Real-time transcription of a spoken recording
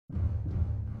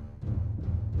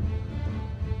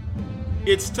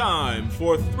It's time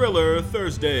for Thriller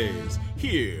Thursdays,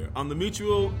 here on the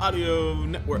Mutual Audio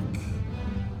Network.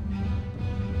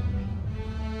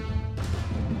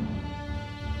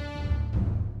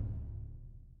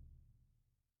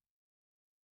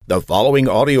 The following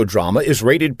audio drama is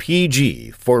rated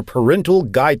PG for parental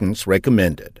guidance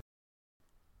recommended.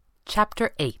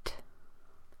 Chapter 8.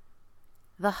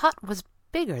 The hut was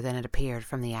bigger than it appeared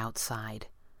from the outside,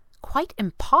 quite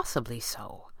impossibly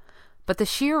so, but the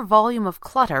sheer volume of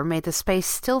clutter made the space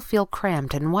still feel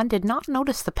cramped, and one did not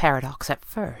notice the paradox at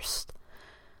first.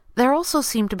 There also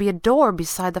seemed to be a door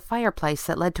beside the fireplace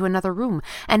that led to another room,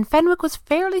 and Fenwick was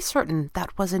fairly certain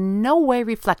that was in no way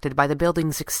reflected by the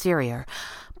building's exterior,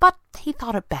 but he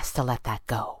thought it best to let that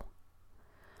go.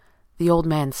 The old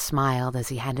man smiled as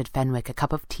he handed Fenwick a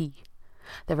cup of tea.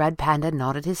 The red panda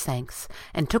nodded his thanks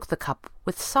and took the cup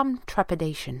with some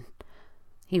trepidation.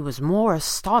 He was more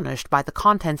astonished by the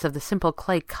contents of the simple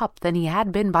clay cup than he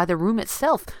had been by the room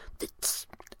itself. "It's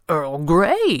Earl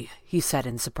Grey," he said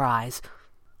in surprise.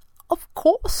 "Of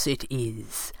course it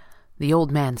is." The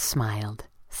old man smiled,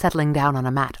 settling down on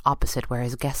a mat opposite where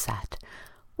his guest sat.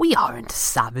 "We aren't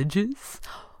savages."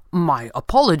 "My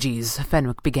apologies,"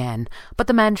 Fenwick began, but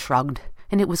the man shrugged,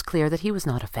 and it was clear that he was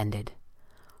not offended.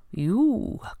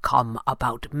 "You come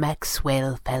about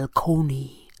Maxwell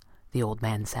Falcone," the old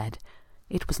man said.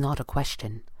 It was not a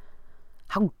question.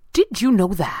 "How did you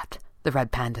know that?" the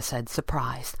red panda said,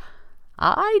 surprised.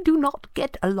 "I do not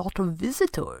get a lot of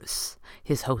visitors,"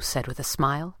 his host said with a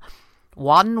smile.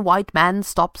 "One white man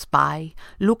stops by,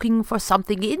 looking for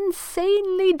something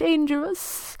insanely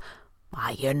dangerous.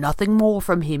 I hear nothing more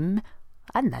from him,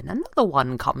 and then another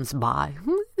one comes by.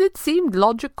 It seemed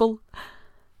logical."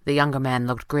 The younger man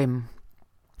looked grim.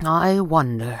 "I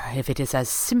wonder if it is as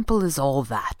simple as all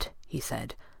that," he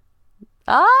said.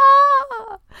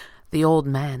 "Ah!" The old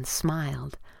man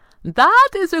smiled. "That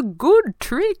is a good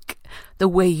trick, the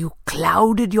way you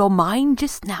clouded your mind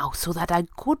just now so that I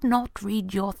could not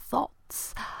read your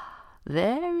thoughts.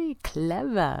 Very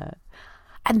clever.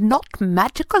 And not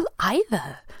magical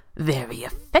either. Very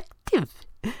effective."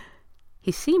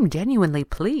 He seemed genuinely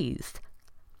pleased.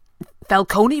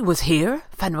 "Falcone was here?"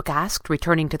 Fenwick asked,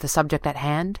 returning to the subject at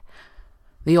hand.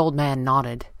 The old man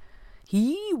nodded.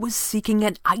 "He was seeking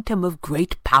an item of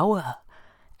great power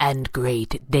and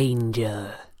great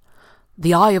danger.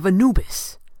 The Eye of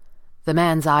Anubis." The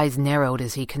man's eyes narrowed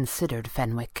as he considered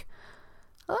Fenwick.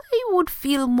 "I would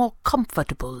feel more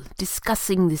comfortable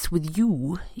discussing this with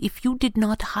you if you did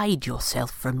not hide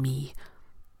yourself from me."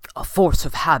 "A force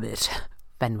of habit,"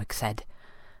 Fenwick said.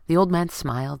 The old man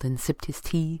smiled and sipped his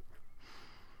tea.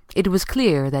 It was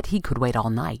clear that he could wait all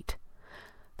night.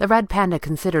 The red panda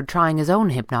considered trying his own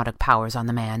hypnotic powers on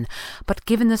the man, but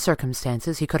given the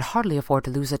circumstances he could hardly afford to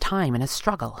lose a time in a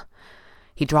struggle.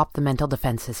 He dropped the mental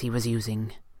defenses he was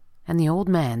using, and the old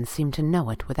man seemed to know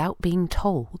it without being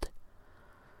told.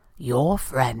 "Your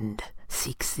friend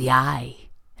seeks the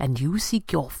eye, and you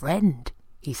seek your friend,"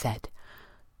 he said.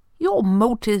 "Your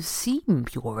motives seem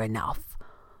pure enough,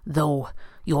 though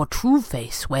your true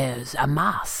face wears a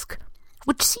mask,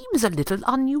 which seems a little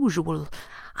unusual.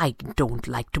 I don't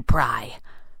like to pry."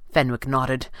 Fenwick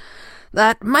nodded.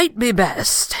 "That might be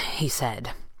best," he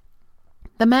said.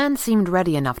 The man seemed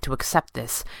ready enough to accept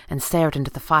this, and stared into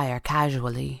the fire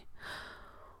casually.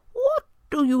 "What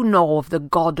do you know of the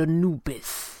god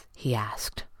Anubis?" he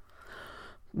asked.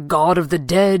 "God of the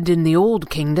dead in the Old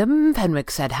Kingdom," Fenwick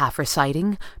said, half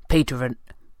reciting.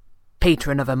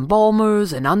 Patron of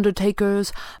embalmers and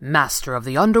undertakers, master of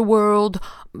the underworld,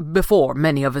 before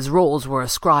many of his roles were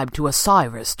ascribed to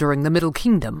Osiris during the Middle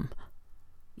Kingdom."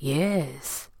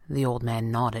 "Yes," the old man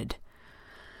nodded.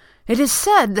 "It is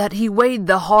said that he weighed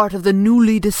the heart of the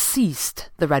newly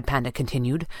deceased," the red panda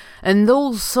continued, "and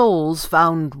those souls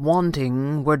found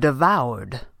wanting were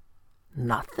devoured."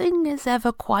 "Nothing is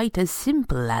ever quite as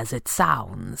simple as it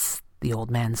sounds," the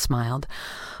old man smiled.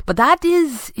 "But that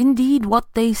is indeed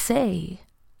what they say."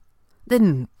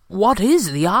 "Then what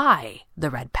is the eye?" the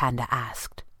red panda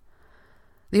asked.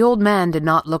 The old man did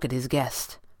not look at his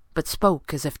guest, but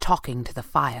spoke as if talking to the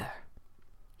fire.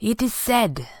 "It is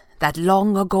said that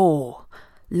long ago,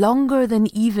 longer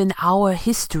than even our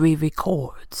history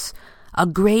records, a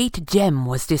great gem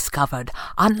was discovered,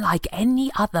 unlike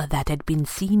any other that had been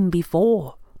seen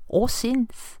before or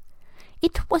since.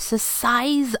 It was the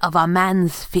size of a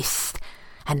man's fist,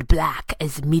 and black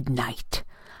as midnight,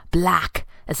 black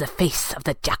as the face of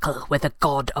the jackal where the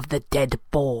god of the dead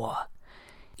bore.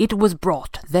 It was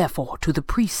brought, therefore, to the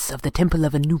priests of the temple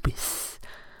of Anubis.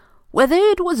 Whether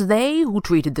it was they who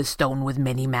treated the stone with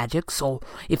many magics, or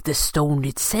if the stone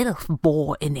itself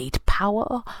bore innate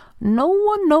power, no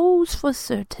one knows for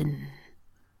certain.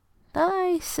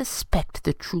 I suspect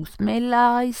the truth may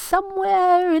lie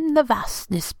somewhere in the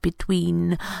vastness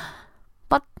between,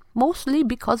 but mostly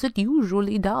because it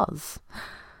usually does.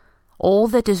 All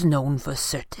that is known for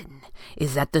certain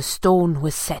is that the stone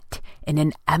was set in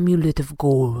an amulet of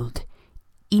gold,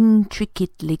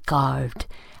 intricately carved,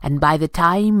 and by the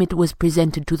time it was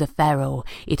presented to the pharaoh,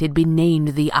 it had been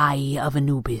named the Eye of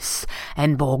Anubis,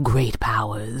 and bore great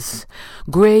powers,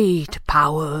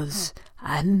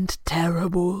 and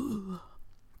terrible.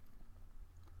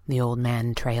 The old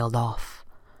man trailed off.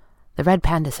 The red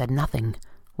panda said nothing,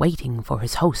 waiting for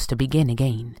his host to begin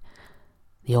again.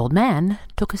 The old man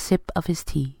took a sip of his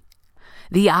tea.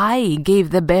 The eye gave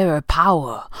the bearer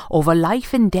power over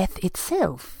life and death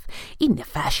itself, in a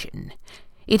fashion.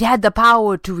 It had the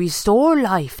power to restore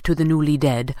life to the newly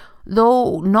dead,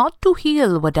 though not to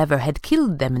heal whatever had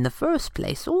killed them in the first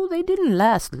place, so they didn't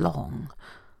last long.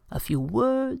 A few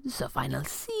words, a final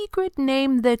secret,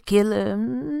 name the killer,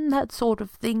 that sort of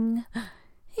thing.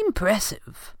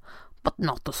 Impressive, but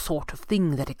not the sort of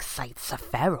thing that excites a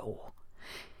pharaoh.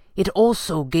 It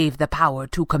also gave the power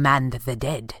to command the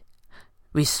dead,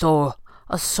 restore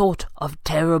a sort of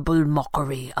terrible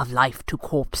mockery of life to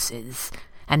corpses,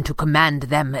 and to command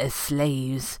them as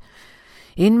slaves.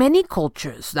 In many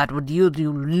cultures that would yield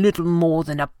you little more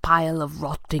than a pile of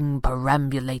rotting,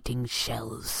 perambulating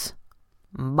shells.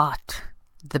 But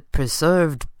the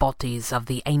preserved bodies of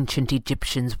the ancient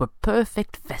Egyptians were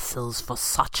perfect vessels for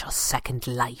such a second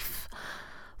life.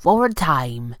 For a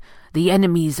time, the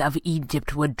enemies of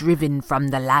Egypt were driven from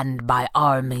the land by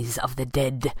armies of the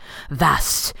dead,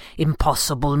 vast,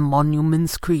 impossible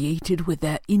monuments created with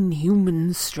their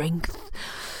inhuman strength.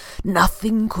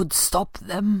 Nothing could stop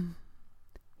them.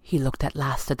 He looked at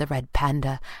last at the red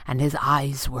panda, and his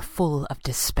eyes were full of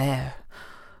despair.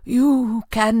 You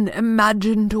can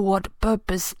imagine to what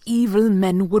purpose evil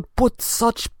men would put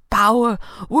such power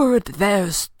were it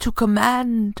theirs to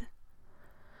command.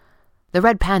 The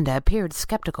red panda appeared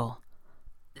skeptical.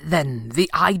 Then the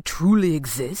eye truly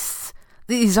exists?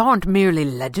 These aren't merely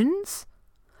legends?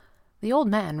 The old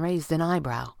man raised an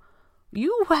eyebrow.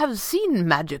 You have seen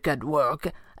magic at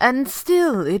work, and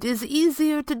still it is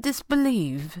easier to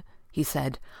disbelieve, he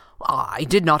said. I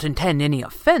did not intend any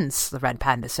offense, the red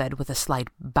panda said with a slight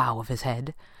bow of his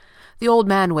head. The old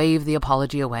man waved the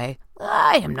apology away.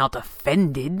 I am not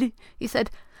offended, he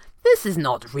said. This is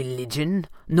not religion,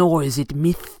 nor is it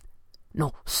myth,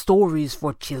 nor stories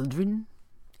for children.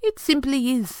 It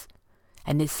simply is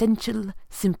an essential,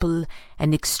 simple,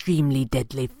 and extremely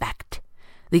deadly fact.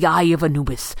 The Eye of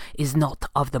Anubis is not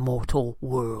of the mortal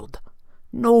world.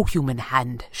 No human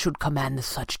hand should command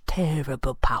such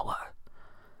terrible power.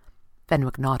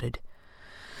 Fenwick nodded.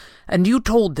 And you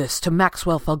told this to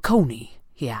Maxwell Falcone?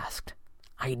 He asked.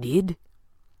 I did.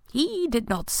 He did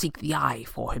not seek the eye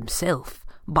for himself,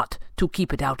 but to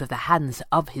keep it out of the hands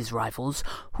of his rivals,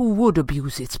 who would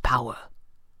abuse its power.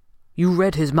 You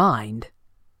read his mind?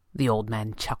 The old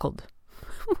man chuckled.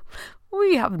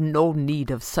 We have no need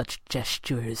of such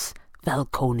gestures,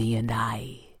 Falcone and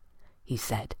I, he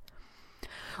said.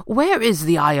 Where is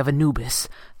the Eye of Anubis?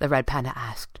 The red panda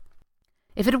asked.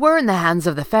 If it were in the hands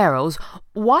of the pharaohs,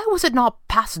 why was it not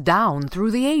passed down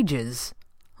through the ages?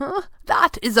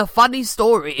 That is a funny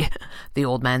story, the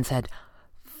old man said.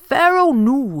 Pharaoh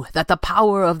knew that the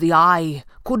power of the eye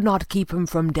could not keep him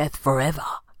from death forever.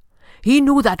 He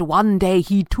knew that one day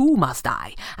he too must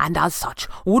die, and as such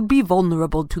would be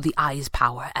vulnerable to the eye's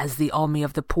power as the army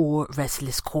of the poor,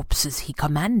 restless corpses he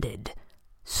commanded.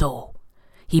 So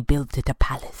he built it a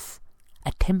palace,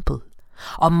 a temple,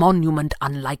 a monument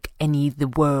unlike any the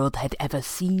world had ever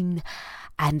seen,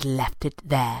 and left it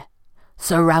there,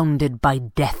 surrounded by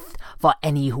death for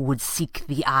any who would seek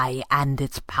the eye and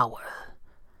its power.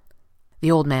 The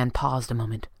old man paused a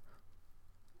moment.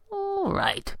 All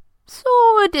right. So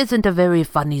it isn't a very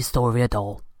funny story at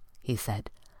all, he said.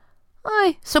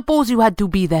 I suppose you had to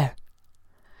be there.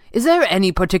 Is there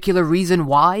any particular reason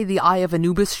why the Eye of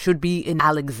Anubis should be in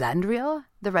Alexandria?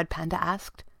 The red panda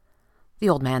asked. The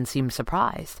old man seemed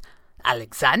surprised.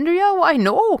 Alexandria? Why,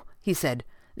 no, he said.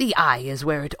 The eye is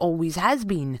where it always has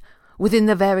been, within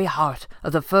the very heart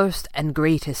of the first and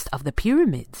greatest of the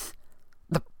pyramids.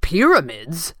 The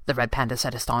pyramids? The red panda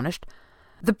said, astonished.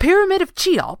 The pyramid of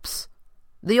Cheops?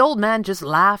 The old man just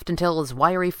laughed until his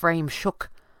wiry frame shook.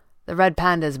 The red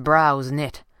panda's brows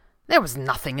knit. There was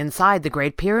nothing inside the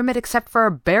Great Pyramid except for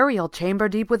a burial chamber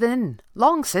deep within,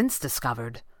 long since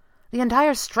discovered. The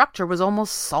entire structure was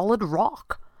almost solid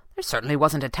rock. There certainly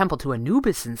wasn't a temple to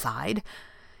Anubis inside.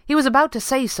 He was about to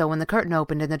say so when the curtain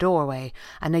opened in the doorway,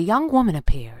 and a young woman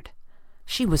appeared.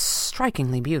 She was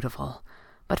strikingly beautiful,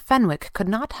 but Fenwick could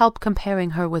not help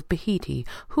comparing her with Behiti,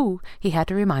 who, he had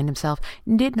to remind himself,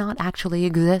 did not actually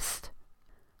exist.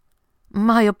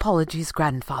 "My apologies,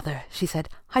 grandfather," she said.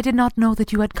 "I did not know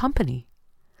that you had company."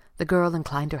 The girl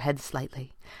inclined her head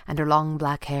slightly, and her long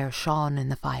black hair shone in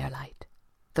the firelight.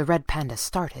 The red panda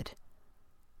started.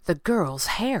 The girl's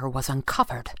hair was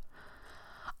uncovered.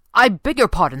 "I beg your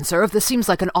pardon, sir, if this seems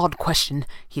like an odd question,"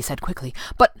 he said quickly,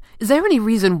 "but is there any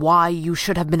reason why you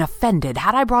should have been offended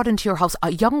had I brought into your house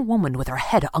a young woman with her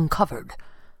head uncovered?"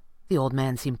 The old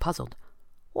man seemed puzzled.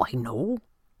 "Why, no,"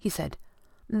 he said.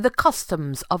 "The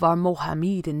customs of our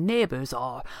Mohammedan neighbours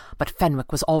are—" But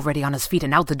Fenwick was already on his feet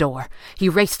and out the door. He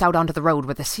raced out onto the road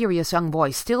where the serious young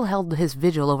boy still held his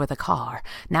vigil over the car,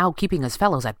 now keeping his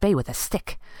fellows at bay with a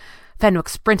stick. Fenwick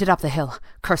sprinted up the hill,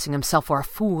 cursing himself for a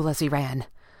fool as he ran.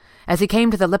 As he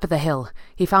came to the lip of the hill,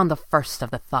 he found the first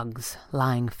of the thugs,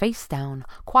 lying face down,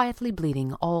 quietly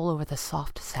bleeding all over the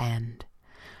soft sand.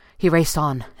 He raced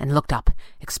on and looked up,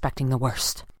 expecting the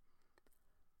worst.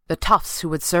 The toughs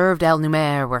who had served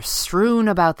El-Numair were strewn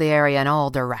about the area in all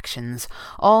directions,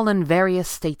 all in various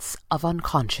states of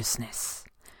unconsciousness.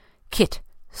 Kit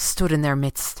stood in their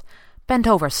midst, bent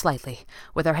over slightly,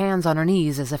 with her hands on her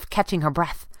knees as if catching her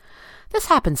breath. This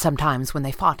happened sometimes when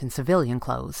they fought in civilian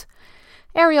clothes.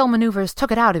 Aerial maneuvers took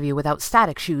it out of you without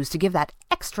static shoes to give that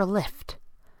extra lift.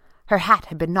 Her hat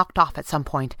had been knocked off at some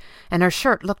point, and her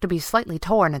shirt looked to be slightly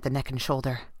torn at the neck and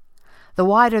shoulder. The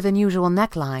wider-than-usual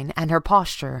neckline and her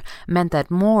posture meant that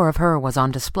more of her was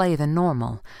on display than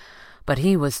normal, but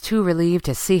he was too relieved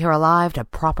to see her alive to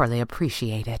properly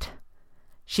appreciate it.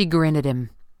 She grinned at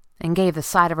him, and gave the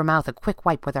side of her mouth a quick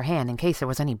wipe with her hand in case there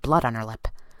was any blood on her lip.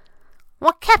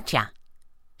 "What kept ya?"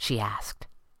 she asked.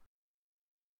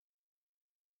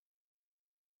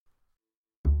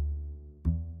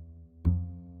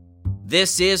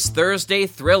 This is Thursday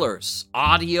Thrillers,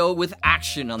 audio with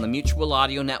action on the Mutual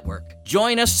Audio Network.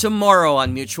 Join us tomorrow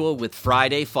on Mutual with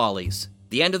Friday Follies,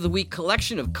 the end-of-the-week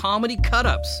collection of comedy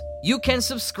cut-ups. You can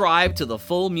subscribe to the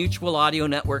full Mutual Audio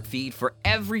Network feed for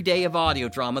every day of audio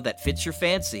drama that fits your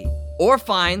fancy. Or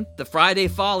find the Friday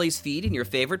Follies feed in your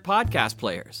favorite podcast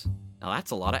players. Now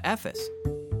that's a lot of F's.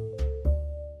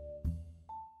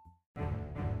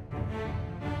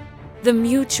 The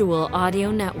Mutual Audio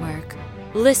Network.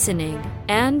 Listening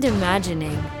and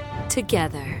imagining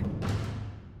together.